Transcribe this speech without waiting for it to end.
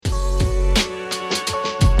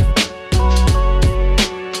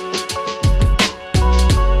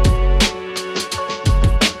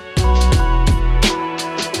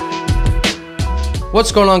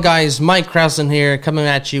What's going on, guys? Mike Krausen here, coming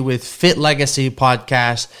at you with Fit Legacy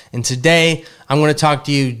Podcast. And today, I'm going to talk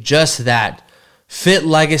to you just that. Fit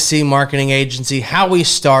Legacy Marketing Agency, how we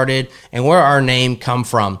started, and where our name come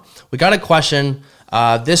from. We got a question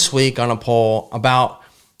this week on a poll about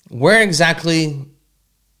where exactly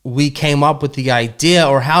we came up with the idea,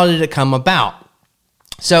 or how did it come about.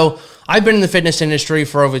 So I've been in the fitness industry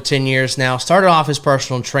for over 10 years now. Started off as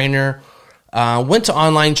personal trainer, went to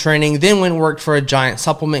online training, then went and worked for a giant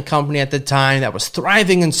supplement company at the time that was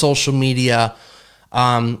thriving in social media.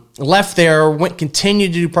 Left there,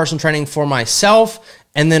 continued to do personal training for myself,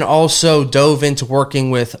 and then also dove into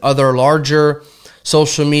working with other larger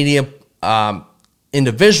social media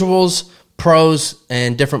individuals, pros,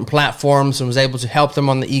 and different platforms, and was able to help them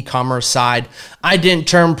on the e-commerce side. I didn't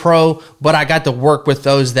turn pro, but I got to work with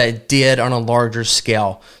those that did on a larger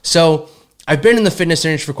scale. So I've been in the fitness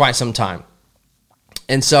industry for quite some time.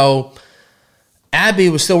 And so Abby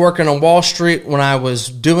was still working on Wall Street when I was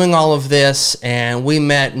doing all of this, and we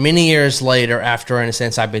met many years later after, in a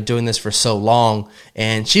sense, I've been doing this for so long.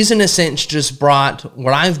 And she's, in a sense, just brought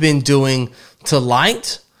what I've been doing to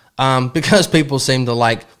light, because people seem to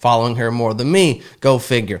like following her more than me. Go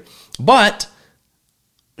figure. But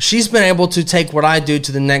she's been able to take what I do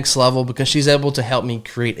to the next level, because she's able to help me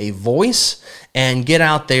create a voice and get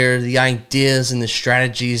out there the ideas and the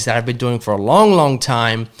strategies that I've been doing for a long, long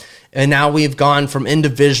time. And now we've gone from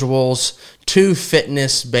individuals to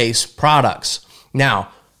fitness-based products. Now,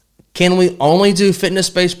 can we only do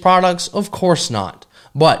fitness-based products? Of course not.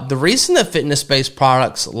 But the reason that fitness-based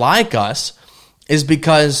products like us is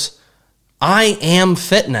because I am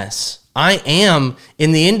fitness. I am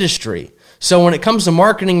in the industry. So when it comes to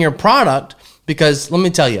marketing your product, because let me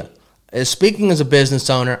tell you, speaking as a business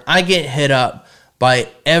owner, I get hit up by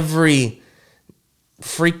every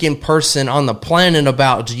freaking person on the planet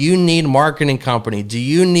about, do you need a marketing company? Do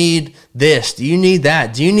you need this? Do you need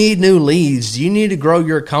that? Do you need new leads? Do you need to grow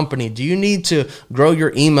your company? Do you need to grow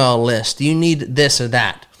your email list? Do you need this or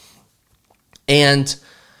that? And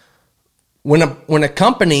when a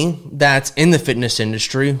company that's in the fitness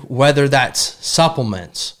industry, whether that's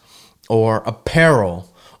supplements or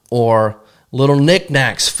apparel or little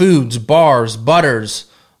knickknacks, foods, bars,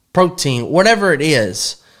 butters, protein, whatever it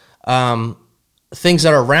is, things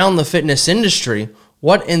that are around the fitness industry,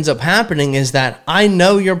 what ends up happening is that I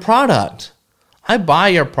know your product. I buy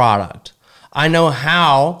your product. I know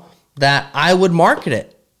how that I would market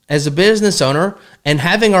it as a business owner, and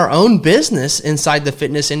having our own business inside the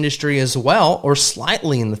fitness industry as well, or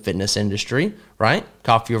slightly in the fitness industry, right?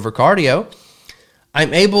 Coffee over cardio.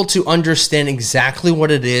 I'm able to understand exactly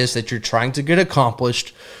what it is that you're trying to get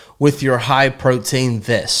accomplished with your high protein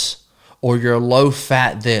this, or your low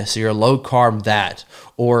fat this, or your low carb that,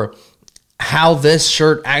 or how this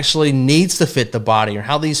shirt actually needs to fit the body, or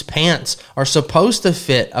how these pants are supposed to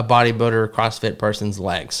fit a bodybuilder or CrossFit person's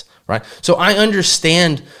legs, right? So I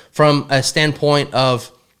understand from a standpoint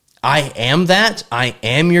of, I am that, I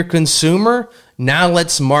am your consumer, now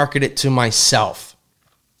let's market it to myself.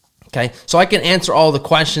 Okay, so I can answer all the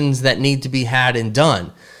questions that need to be had and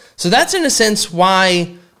done. So that's, in a sense,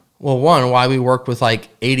 why we work with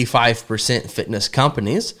like 85% fitness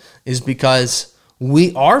companies, is because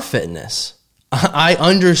we are fitness. I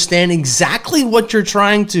understand exactly what you're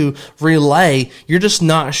trying to relay. You're just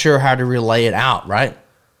not sure how to relay it out, right?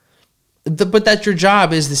 But that's your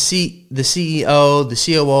job, is the CEO,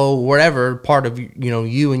 the COO, whatever part of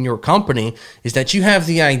you and your company, is that you have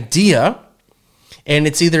the idea. And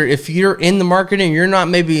it's either, if you're in the marketing, you're not,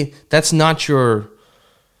 maybe that's not your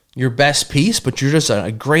best piece, but you're just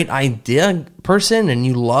a great idea person and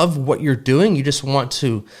you love what you're doing. You just want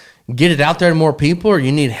to get it out there to more people, or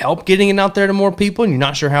you need help getting it out there to more people and you're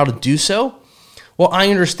not sure how to do so. Well,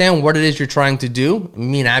 I understand what it is you're trying to do.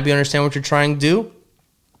 Me and Abby understand what you're trying to do.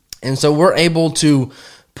 And so we're able to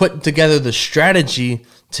put together the strategy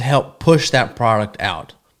to help push that product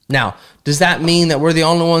out. Now, does that mean that we're the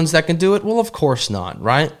only ones that can do it? Well, of course not,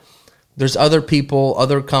 right? There's other people,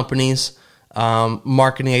 other companies,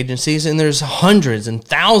 marketing agencies, and there's hundreds and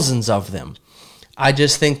thousands of them. I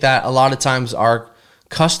just think that a lot of times our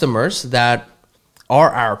customers that are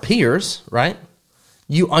our peers, right?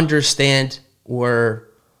 You understand where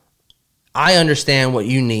I understand what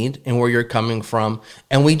you need and where you're coming from,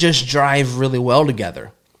 and we just drive really well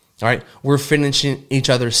together. All right, we're finishing each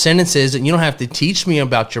other's sentences, and you don't have to teach me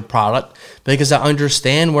about your product, because I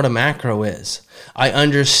understand what a macro is. I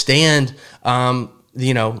understand,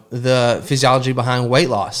 the physiology behind weight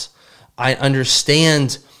loss. I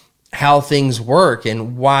understand how things work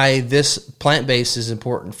and why this plant-based is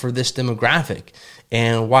important for this demographic,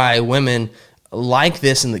 and why women like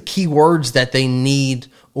this and the keywords that they need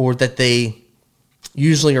or that they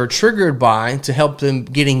usually are triggered by to help them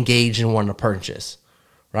get engaged and want to purchase,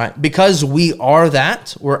 right? Because we are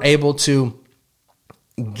that, we're able to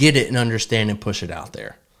get it and understand and push it out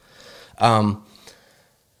there.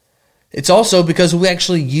 It's also because we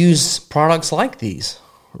actually use products like these,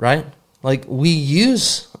 right? Like we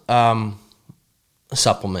use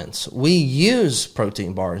supplements, we use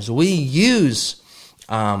protein bars, we use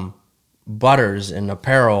butters and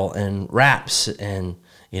apparel and wraps and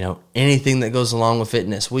anything that goes along with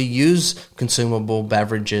fitness. We use consumable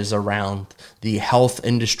beverages around the health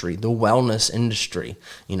industry, the wellness industry.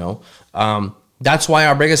 That's why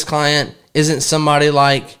our biggest client isn't somebody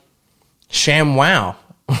like ShamWow,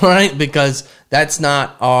 right? Because that's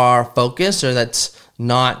not our focus, or that's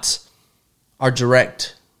not our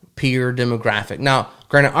direct peer demographic. Now,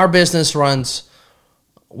 granted, our business runs,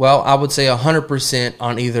 well, I would say 100%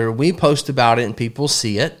 on either we post about it and people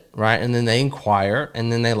see it, right? And then they inquire and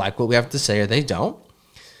then they like what we have to say or they don't.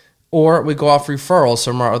 Or we go off referrals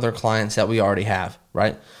from our other clients that we already have,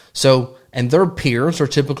 right? So, and their peers are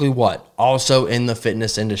typically what? Also in the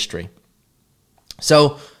fitness industry.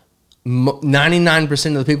 So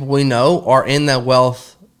 99% of the people we know are in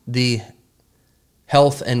the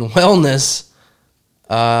health and wellness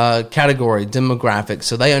category, demographic.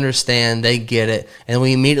 So they understand, they get it, and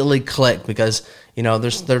we immediately click because,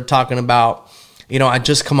 they're talking about, I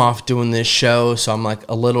just come off doing this show, so I'm like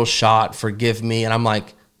a little shot, forgive me. And I'm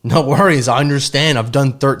like, no worries, I understand. I've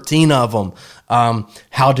done 13 of them.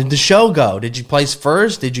 How did the show go? Did you place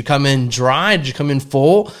first? Did you come in dry? Did you come in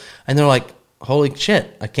full? And they're like, holy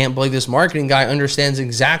shit, I can't believe this marketing guy understands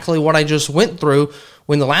exactly what I just went through.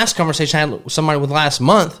 When the last conversation I had with somebody with last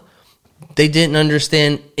month, they didn't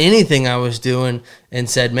understand anything I was doing and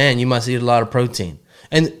said, man, you must eat a lot of protein.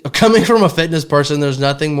 And coming from a fitness person, there's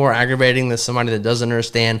nothing more aggravating than somebody that doesn't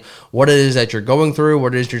understand what it is that you're going through,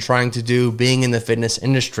 what it is you're trying to do being in the fitness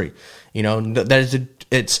industry. We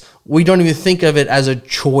don't even think of it as a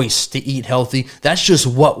choice to eat healthy. That's just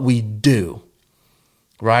what we do,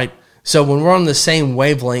 right? So when we're on the same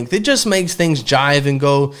wavelength, it just makes things jive and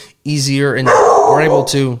go easier, and we're able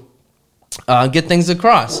to get things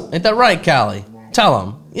across. Ain't that right, Callie? Tell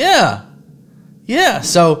them. Yeah.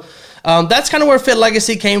 So that's kind of where Fit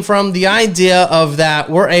Legacy came from. The idea of that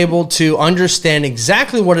we're able to understand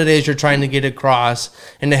exactly what it is you're trying to get across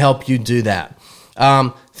and to help you do that.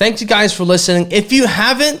 Thank you guys for listening. If you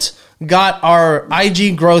haven't got our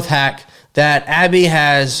IG growth hack that Abby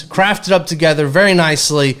has crafted up together very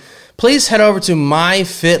nicely, please head over to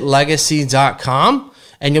myfitlegacy.com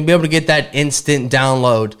and you'll be able to get that instant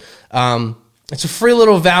download. It's a free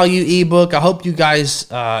little value ebook. I hope you guys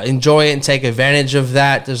enjoy it and take advantage of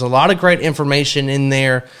that. There's a lot of great information in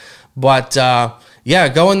there. But go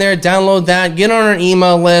in there, download that, get on our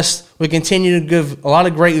email list. We continue to give a lot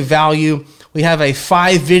of great value. We have a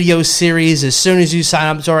 5-video series as soon as you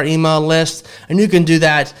sign up to our email list, and you can do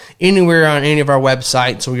that anywhere on any of our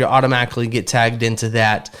websites, so you automatically get tagged into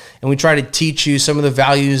that. And we try to teach you some of the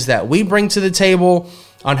values that we bring to the table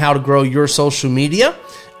on how to grow your social media.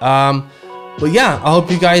 I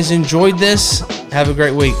hope you guys enjoyed this. Have a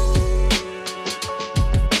great week.